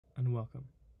and welcome.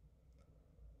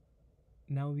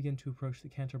 Now we begin to approach the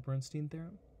Cantor-Bernstein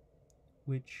Theorem,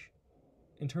 which,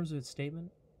 in terms of its statement,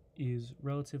 is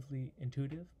relatively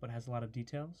intuitive but has a lot of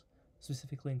details,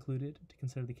 specifically included to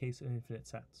consider the case of infinite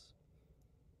sets.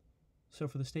 So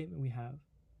for the statement we have,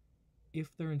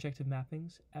 if there are injective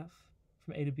mappings F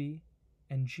from A to B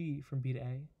and G from B to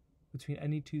A between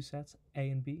any two sets A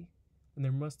and B, then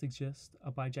there must exist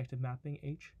a bijective mapping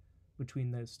H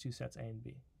between those two sets A and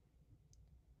B.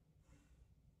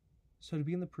 So to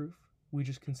begin the proof, we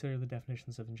just consider the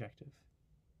definitions of injective,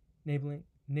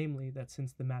 namely that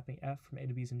since the mapping F from A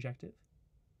to B is injective,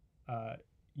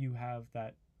 you have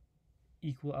that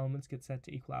equal elements get set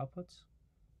to equal outputs,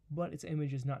 but its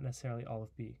image is not necessarily all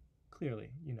of B. Clearly,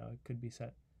 it could be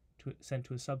sent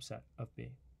to a subset of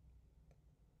B.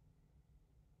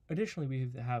 Additionally, we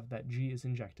have that G is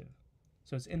injective.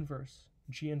 So its inverse,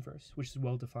 G inverse, which is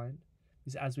well defined,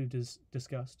 is, as we've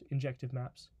discussed, injective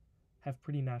maps have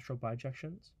pretty natural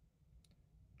bijections.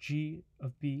 G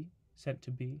of B sent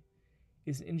to B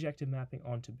is an injective mapping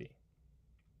onto B,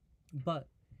 but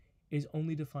is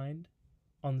only defined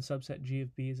on the subset G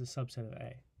of B as a subset of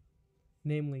A,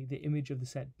 namely the image of the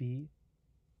set B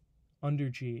under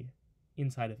G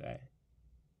inside of A.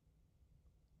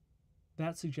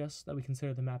 That suggests that we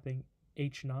consider the mapping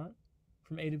H naught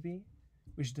from A to B,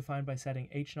 which is defined by setting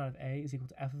H naught of A is equal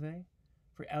to F of A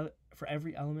for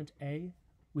every element A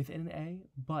within A,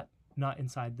 but not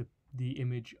inside the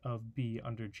image of B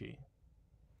under G.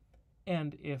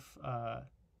 And if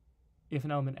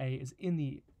an element A is in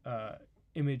the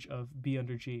image of B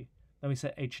under G, then we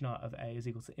set H naught of A is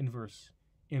equal to inverse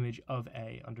image of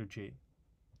A under G.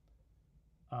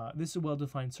 This is a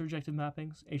well-defined surjective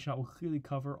mappings. H naught will clearly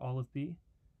cover all of B.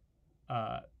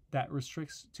 That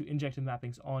restricts to injective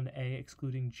mappings on A,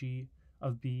 excluding G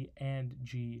of B and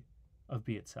G of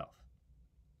B itself.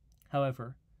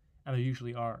 However, and there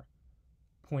usually are,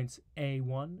 points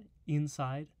A1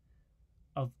 inside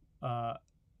of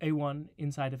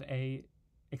A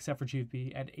except for G of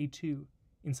B, and A2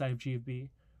 inside of G of B,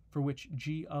 for which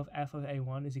G of F of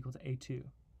A1 is equal to A2,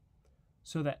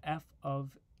 so that F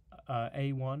of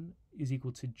A1 is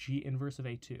equal to G inverse of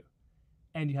A2,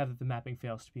 and you have that the mapping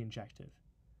fails to be injective.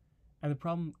 And the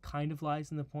problem kind of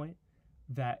lies in the point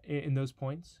that in those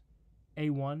points,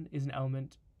 A1 is an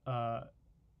element,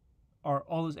 are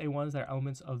all those A1s that are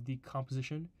elements of the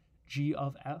composition G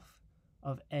of F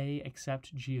of A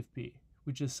except G of B,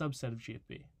 which is a subset of G of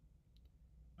B.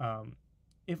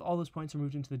 If all those points are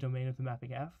moved into the domain of the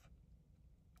mapping F,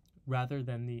 rather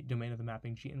than the domain of the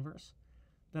mapping G inverse,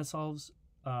 that solves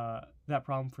that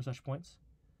problem for such points,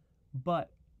 but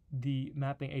the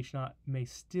mapping H naught may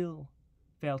still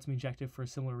fail to be injective for a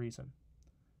similar reason.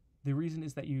 The reason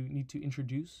is that you need to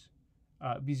introduce,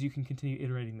 because you can continue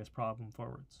iterating this problem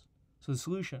forwards. So the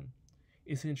solution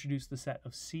is to introduce the set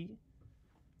of C,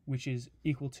 which is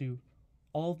equal to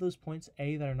all of those points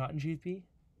A that are not in G of B,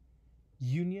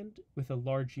 unioned with a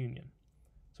large union.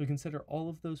 So we consider all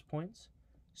of those points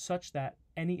such that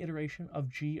any iteration of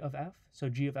G of F, so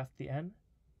G of F to the n,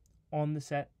 on the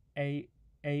set A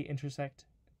intersect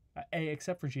A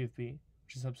except for G of B,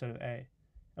 which is a subset of A,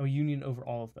 and we union over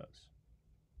all of those.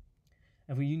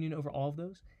 And if we union over all of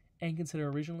those and consider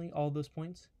originally all of those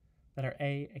points that are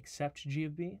A except G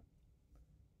of B,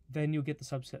 then you'll get the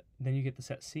subset. Then you get the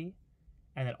set C,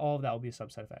 and then all of that will be a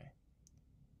subset of A.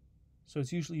 So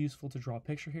it's usually useful to draw a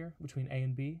picture here between A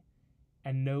and B,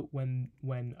 and note when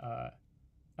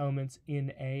elements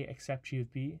in A except G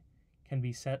of B can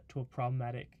be set to a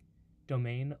problematic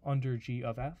domain under G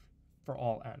of F for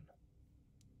all n.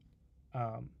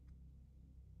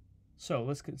 So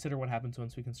let's consider what happens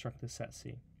once we construct this set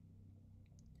C.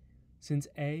 Since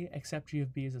A except G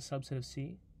of B is a subset of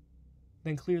C,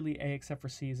 then clearly A except for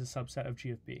C is a subset of G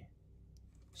of B.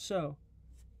 So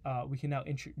we can now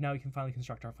we can finally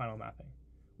construct our final mapping,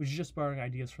 which is just borrowing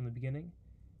ideas from the beginning,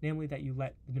 namely that you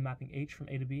let the mapping H from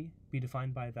A to B be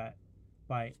defined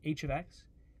by H of X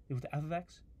equal to F of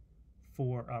X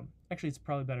for, actually it's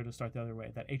probably better to start the other way,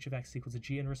 that H of X equals to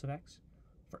G inverse of X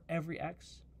for every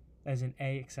X that is in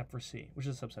A except for C, which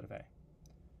is a subset of A.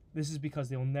 This is because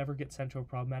they will never get sent to a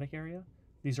problematic area.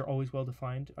 These are always well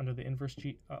defined under the inverse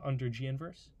G, under G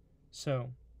inverse.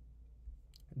 So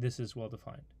this is well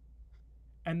defined.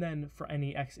 And then for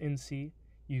any X in C,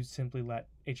 you simply let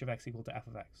H of X equal to F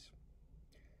of X.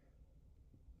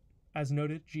 As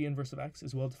noted, G inverse of X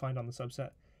is well defined on the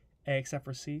subset A except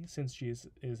for C, since G is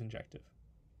injective.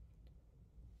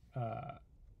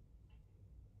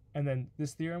 And then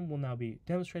this theorem will now be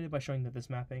demonstrated by showing that this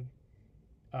mapping,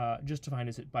 just defined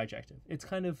as bijective. It's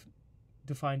kind of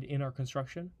defined in our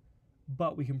construction,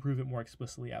 but we can prove it more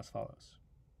explicitly as follows.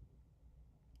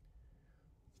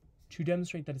 To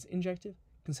demonstrate that it's injective,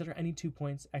 consider any 2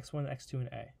 points x1 and x2 in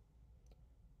A.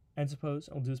 And suppose,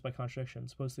 and we'll do this by contradiction,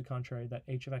 suppose to the contrary that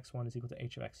h of x1 is equal to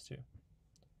h of x2.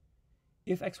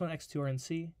 If x1 and x2 are in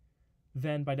C,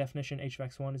 then by definition h of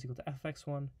x1 is equal to f of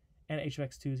x1, and h of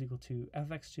x2 is equal to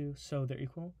f of x2, so they're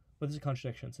equal. But this is a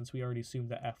contradiction since we already assumed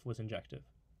that f was injective.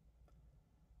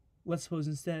 Let's suppose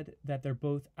instead that they're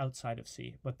both outside of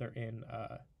C, but they're in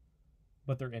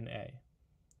A.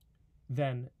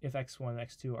 Then, if x1 and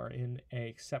x2 are in A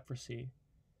except for C,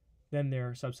 then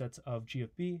they're subsets of g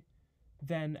of B.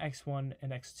 Then x1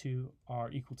 and x2 are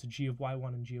equal to g of y1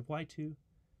 and g of y2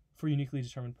 for uniquely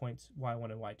determined points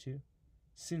y1 and y2,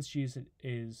 since g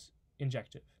is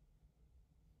injective.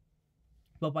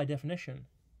 But by definition,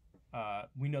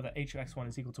 we know that h of x1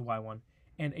 is equal to y1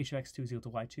 and h of x2 is equal to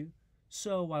y2,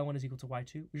 so y1 is equal to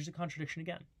y2, which is a contradiction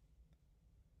again.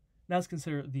 Now let's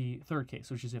consider the third case,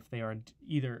 which is if they are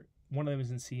either one of them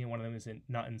is in C and one of them is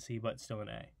not in C but still in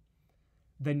A.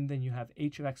 Then you have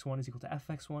h of x1 is equal to f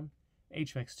of x1,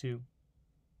 h of x2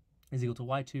 is equal to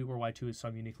y2, where y2 is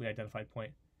some uniquely identified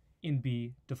point in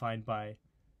B defined by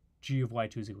g of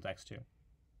y2 is equal to x2.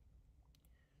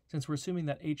 Since we're assuming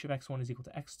that h of x1 is equal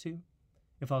to x2,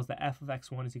 it follows that f of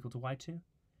x1 is equal to y2,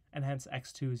 and hence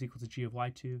x2 is equal to g of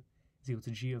y2 is equal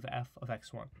to g of f of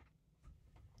x1.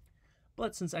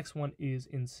 But since x1 is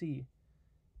in C,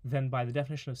 then by the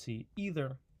definition of C,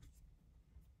 either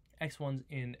x1's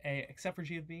in A except for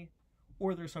g of B,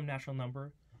 or there's some natural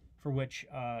number for which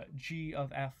g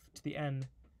of f to the n,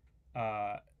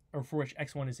 or for which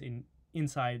x1 is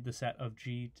inside the set of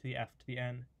g to the f to the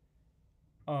n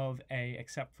of A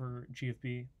except for g of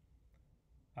B,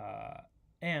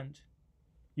 and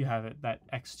you have it that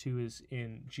x2 is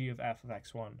in g of f of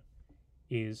x1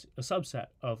 is a subset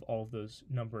of all of those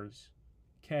numbers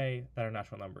k that are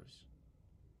natural numbers.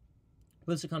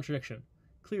 But it's a contradiction,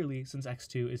 clearly, since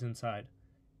x2 is inside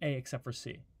A except for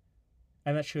C.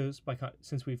 And that shows,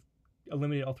 since we've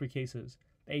eliminated all three cases,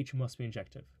 that H must be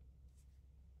injective.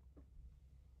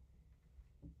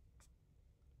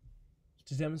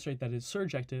 To demonstrate that it is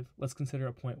surjective, let's consider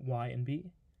a point y and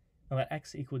B, and let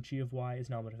x equal g of y is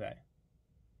an element of A.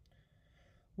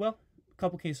 Well, a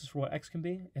couple cases for what x can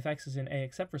be. If x is in A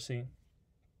except for C,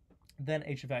 then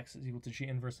h of x is equal to g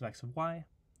inverse of x of y,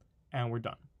 and we're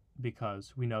done,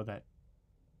 because we know that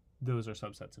those are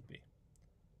subsets of B.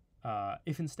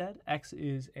 If instead x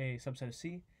is a subset of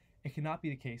C, it cannot be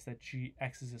the case that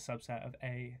x is a subset of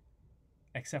A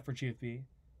except for g of B,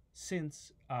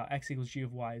 since x equals g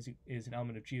of y is an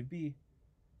element of g of B.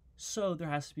 So there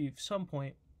has to be some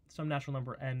point, some natural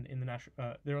number n in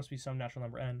the there must be some natural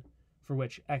number n for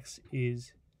which x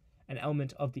is an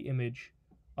element of the image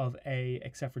of A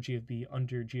except for g of B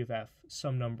under g of f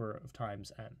some number of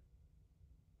times n.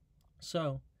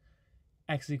 So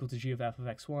x is equal to g of f of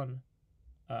x1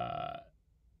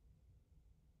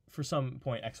 for some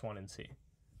point x1 in C.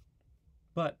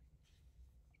 But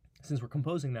since we're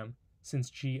composing them, since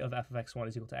g of f of x1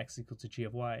 is equal to x is equal to g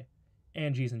of y,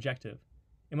 and g is injective,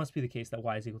 it must be the case that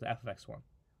y is equal to f of x1,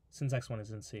 since x1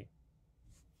 is in C.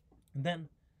 And then,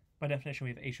 by definition,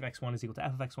 we have h of x1 is equal to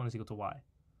f of x1 is equal to y.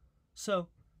 So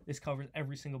this covers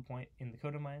every single point in the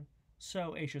codomain,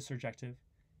 so h is surjective,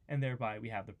 and thereby we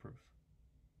have the proof.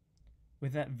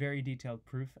 With that very detailed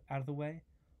proof out of the way,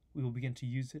 we will begin to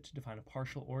use it to define a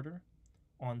partial order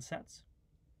on sets,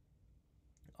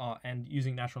 and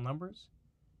using natural numbers,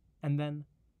 and then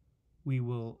we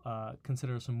will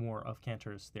consider some more of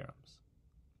Cantor's theorems.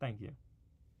 Thank you.